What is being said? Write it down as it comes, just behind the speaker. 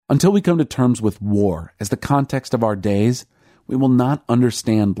Until we come to terms with war as the context of our days, we will not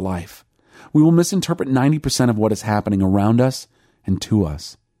understand life. We will misinterpret 90% of what is happening around us and to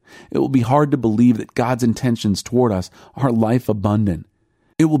us. It will be hard to believe that God's intentions toward us are life abundant.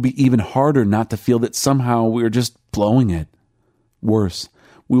 It will be even harder not to feel that somehow we are just blowing it. Worse,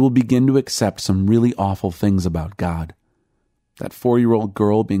 we will begin to accept some really awful things about God. That 4-year-old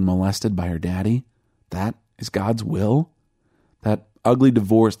girl being molested by her daddy, that is God's will? That ugly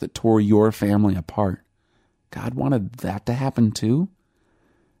divorce that tore your family apart, God wanted that to happen too?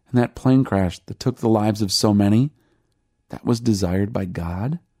 And that plane crash that took the lives of so many, that was desired by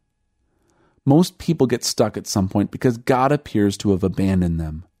God? Most people get stuck at some point because God appears to have abandoned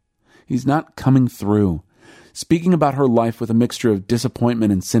them. He's not coming through. Speaking about her life with a mixture of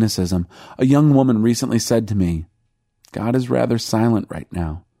disappointment and cynicism, a young woman recently said to me, God is rather silent right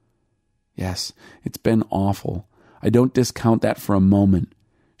now. Yes, it's been awful. I don't discount that for a moment.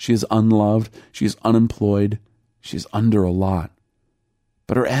 She is unloved, she is unemployed, she is under a lot.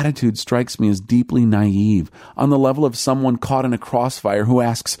 But her attitude strikes me as deeply naive, on the level of someone caught in a crossfire who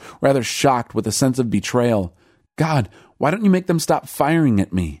asks, rather shocked with a sense of betrayal, God, why don't you make them stop firing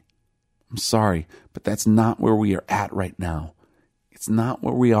at me? I'm sorry, but that's not where we are at right now. It's not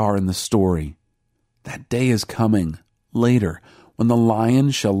where we are in the story. That day is coming, later, when the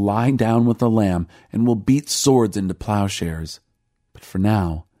lion shall lie down with the lamb and will beat swords into plowshares. But for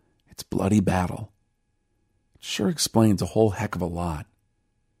now, it's bloody battle. It sure explains a whole heck of a lot.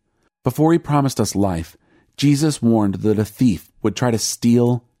 Before he promised us life, Jesus warned that a thief would try to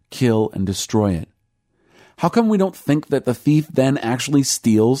steal, kill, and destroy it. How come we don't think that the thief then actually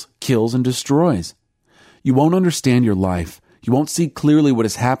steals, kills, and destroys? You won't understand your life. You won't see clearly what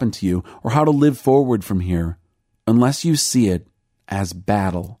has happened to you or how to live forward from here unless you see it as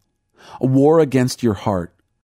battle. A war against your heart,